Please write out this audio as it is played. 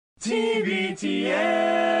TBTL.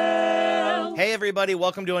 Hey everybody,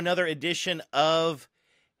 welcome to another edition of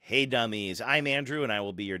Hey Dummies. I'm Andrew and I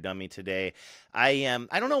will be your dummy today. I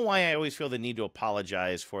don't know why I always feel the need to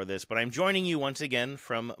apologize for this, but I'm joining you once again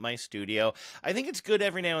from my studio. I think it's good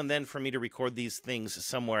every now and then for me to record these things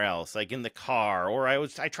somewhere else, like in the car, or I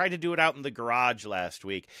tried to do it out in the garage last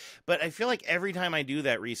week. But I feel like every time I do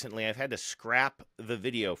that recently, I've had to scrap the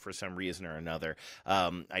video for some reason or another.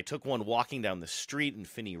 I took one walking down the street in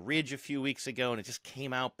Finney Ridge a few weeks ago, and it just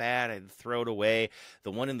came out bad. I had to throw it away.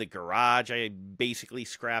 The one in the garage I basically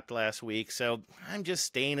scrapped last week, so I'm just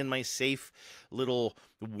staying in my safe little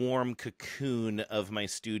warm cocoon of my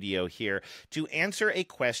studio here to answer a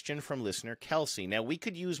question from listener Kelsey. Now, we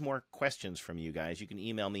could use more questions from you guys. You can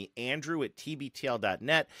email me,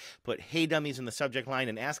 andrew@tbtl.net, put Hey Dummies in the subject line,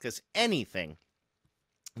 and ask us anything.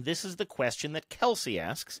 This is the question that Kelsey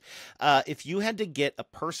asks. If you had to get a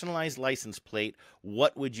personalized license plate,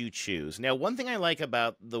 what would you choose? Now, one thing I like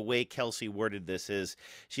about the way Kelsey worded this is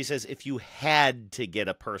she says, if you had to get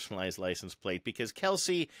a personalized license plate, because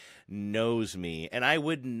Kelsey knows me, and I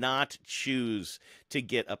would not choose to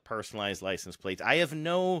get a personalized license plate. I have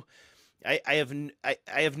no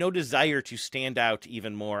desire to stand out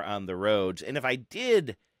even more on the roads. And if I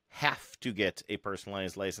did have to get a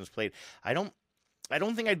personalized license plate, I don't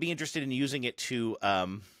think I'd be interested in using it to,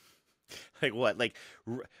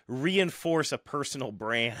 reinforce a personal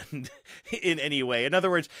brand in any way. In other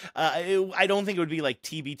words, I don't think it would be like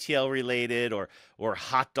TBTL related or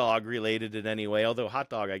hot dog related in any way, although hot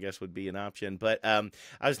dog, I guess, would be an option. But I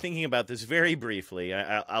was thinking about this very briefly.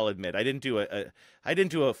 I'll admit, I didn't do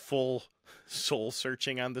a full soul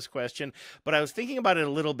searching on this question, but I was thinking about it a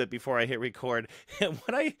little bit before I hit record. And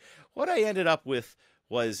what I ended up with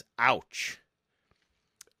was ouch.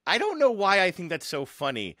 I don't know why I think that's so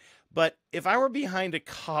funny, but if I were behind a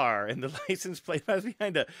car and the license plate, if I was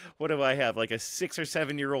behind what do I have, like a 6 or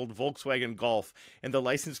 7 year old Volkswagen Golf, and the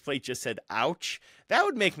license plate just said, ouch, that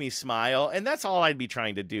would make me smile. And that's all I'd be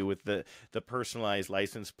trying to do with the personalized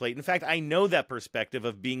license plate. In fact, I know that perspective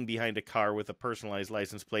of being behind a car with a personalized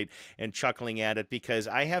license plate and chuckling at it because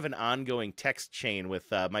I have an ongoing text chain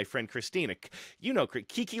with my friend Christina,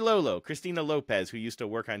 Kiki Lolo, Christina Lopez, who used to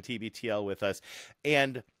work on TBTL with us.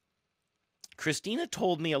 And Christina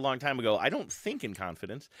told me a long time ago, I don't think in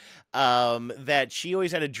confidence, that she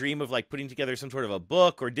always had a dream of like putting together some sort of a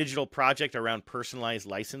book or digital project around personalized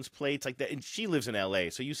license plates like that. And she lives in LA,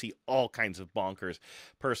 so you see all kinds of bonkers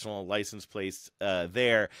personal license plates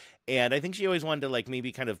there. And I think she always wanted to like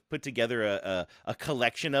maybe kind of put together a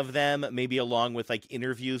collection of them, maybe along with like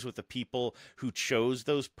interviews with the people who chose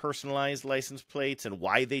those personalized license plates and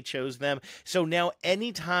why they chose them. So now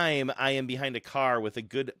anytime I am behind a car with a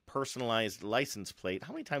good personalized license plate,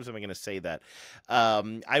 how many times am I going to say that?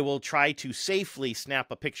 I will try to safely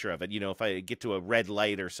snap a picture of it. You know, if I get to a red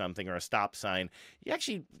light or something or a stop sign,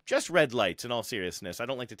 actually just red lights in all seriousness. I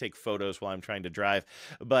don't like to take photos while I'm trying to drive.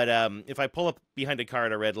 But if I pull up behind a car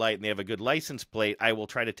at a red light and they have a good license plate, I will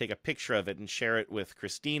try to take a picture of it and share it with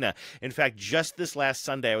Christina. In fact, just this last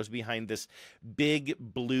Sunday, I was behind this big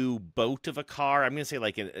blue boat of a car. I'm going to say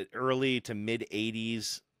like an early to mid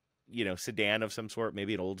 80s, sedan of some sort,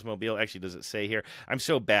 maybe an Oldsmobile. Actually, does it say here? I'm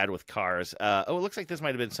so bad with cars. It looks like this might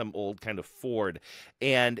have been some old kind of Ford.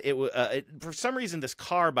 And for some reason, this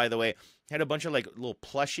car, by the way, had a bunch of like little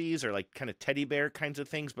plushies or like kind of teddy bear kinds of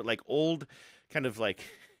things, but like old kind of like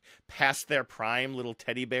past their prime little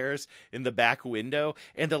teddy bears in the back window.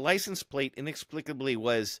 And the license plate inexplicably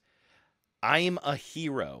was, I'm a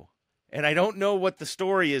hero. And I don't know what the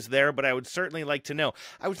story is there, but I would certainly like to know.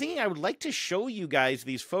 I was thinking I would like to show you guys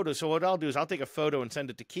these photos. So what I'll do is I'll take a photo and send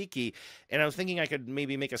it to Kiki. And I was thinking I could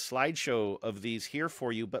maybe make a slideshow of these here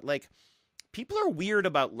for you. But like, people are weird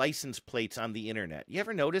about license plates on the internet. You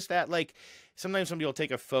ever notice that? Like, sometimes somebody will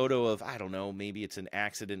take a photo of, I don't know, maybe it's an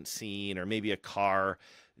accident scene or maybe a car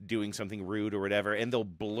doing something rude or whatever, and they'll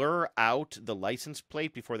blur out the license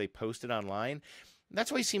plate before they post it online.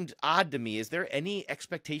 That's why it seemed odd to me. Is there any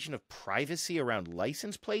expectation of privacy around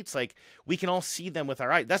license plates? Like, we can all see them with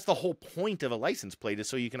our eyes. That's the whole point of a license plate, is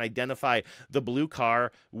so you can identify the blue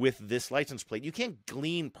car with this license plate. You can't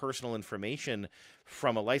glean personal information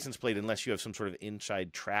from a license plate unless you have some sort of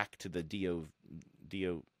inside track to the DOV?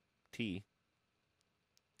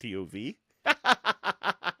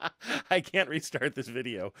 I can't restart this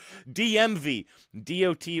video. DMV.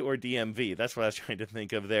 DOT or DMV. That's what I was trying to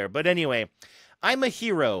think of there. But anyway, I'm a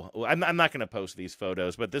hero. I'm not going to post these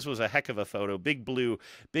photos, but this was a heck of a photo. Big blue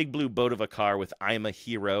boat of a car with I'm a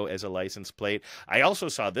hero as a license plate. I also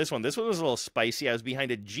saw this one. This one was a little spicy. I was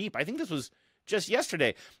behind a Jeep. I think this was just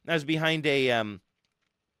yesterday. I was behind a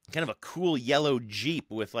kind of a cool yellow Jeep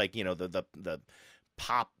with like, you know, the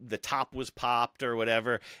top was popped or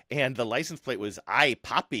whatever, and the license plate was "I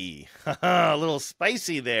Poppy." A little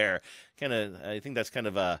spicy there. I think that's kind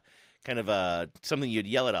of a something you'd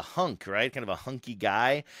yell at a hunk, right? Kind of a hunky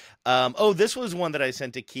guy. Oh, this was one that I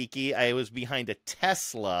sent to Kiki. I was behind a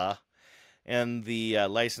Tesla, and the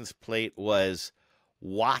license plate was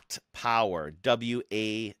Watt Power,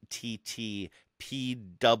 WATTPWR,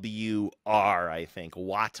 I think.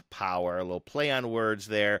 Watt Power, a little play on words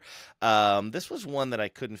there. This was one that I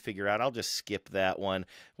couldn't figure out. I'll just skip that one.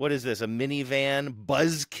 What is this? A minivan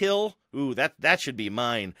buzzkill? Ooh, that should be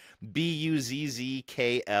mine.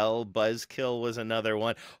 BUZZKL, buzzkill was another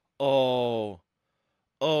one. Oh,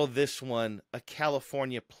 this one. A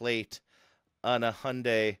California plate on a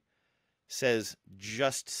Hyundai says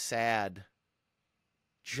just sad.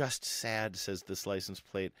 Just sad, says this license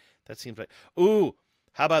plate. That seems like... Ooh,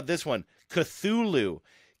 how about this one? Cthulhu.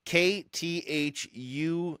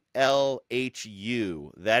 KTHULHU.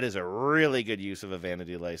 That is a really good use of a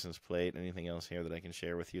vanity license plate. Anything else here that I can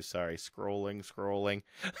share with you? Sorry, scrolling.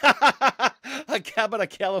 How about a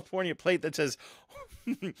California plate that says...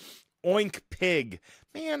 Oink Pig.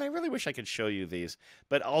 Man, I really wish I could show you these.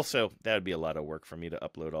 But also, that would be a lot of work for me to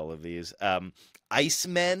upload all of these.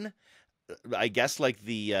 Icemen. I guess like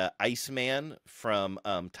the Iceman from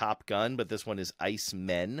Top Gun, but this one is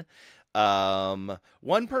Icemen.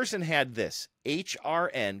 One person had this,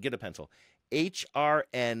 HRN, get a pencil,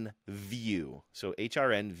 HRN View. So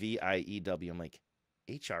HRNVIEW. I'm like,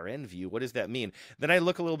 HRN View, what does that mean? Then I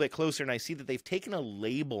look a little bit closer and I see that they've taken a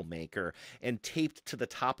label maker and taped to the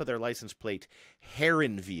top of their license plate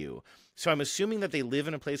Heron View. So I'm assuming that they live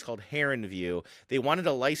in a place called Heron View. They wanted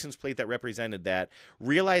a license plate that represented that,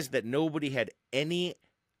 realized that nobody had any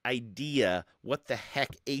idea what the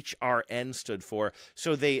heck HRN stood for,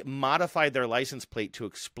 so they modified their license plate to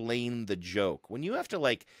explain the joke. When you have to,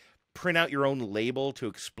 like, print out your own label to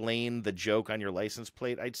explain the joke on your license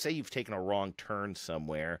plate, I'd say you've taken a wrong turn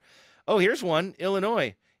somewhere. Oh, here's one,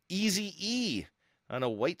 Illinois. Easy E on a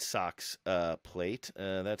White Sox plate.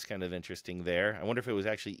 That's kind of interesting there. I wonder if it was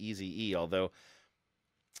actually Easy E, although,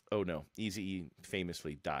 oh no, Easy E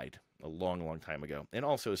famously died a long time ago, and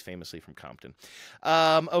also is famously from Compton.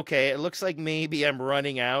 Okay, it looks like maybe I'm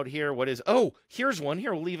running out here. What is... Oh, here's one.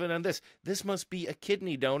 Here, we'll leave it on this. This must be a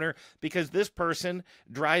kidney donor, because this person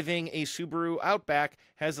driving a Subaru Outback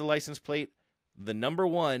has the license plate, the number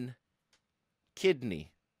 1,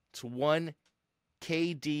 kidney. It's 1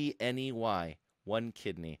 KDNEY. 1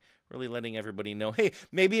 kidney. Really letting everybody know, hey,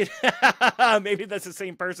 maybe maybe that's the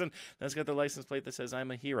same person that's got the license plate that says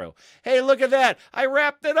I'm a hero. Hey, look at that. I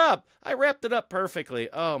wrapped it up. I wrapped it up perfectly.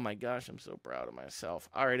 Oh my gosh, I'm so proud of myself.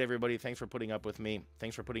 All right, everybody, thanks for putting up with me.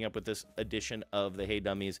 Thanks for putting up with this edition of the Hey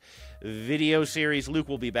Dummies video series. Luke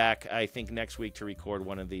will be back, I think, next week to record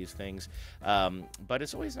one of these things. But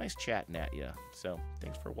it's always nice chatting at you. So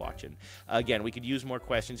thanks for watching. Again, we could use more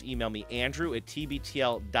questions. Email me,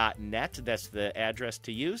 andrew@tbtl.net. That's the address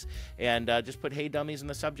to use. And just put Hey Dummies in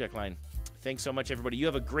the subject line. Thanks so much, everybody. You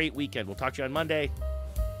have a great weekend. We'll talk to you on Monday.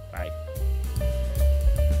 Bye.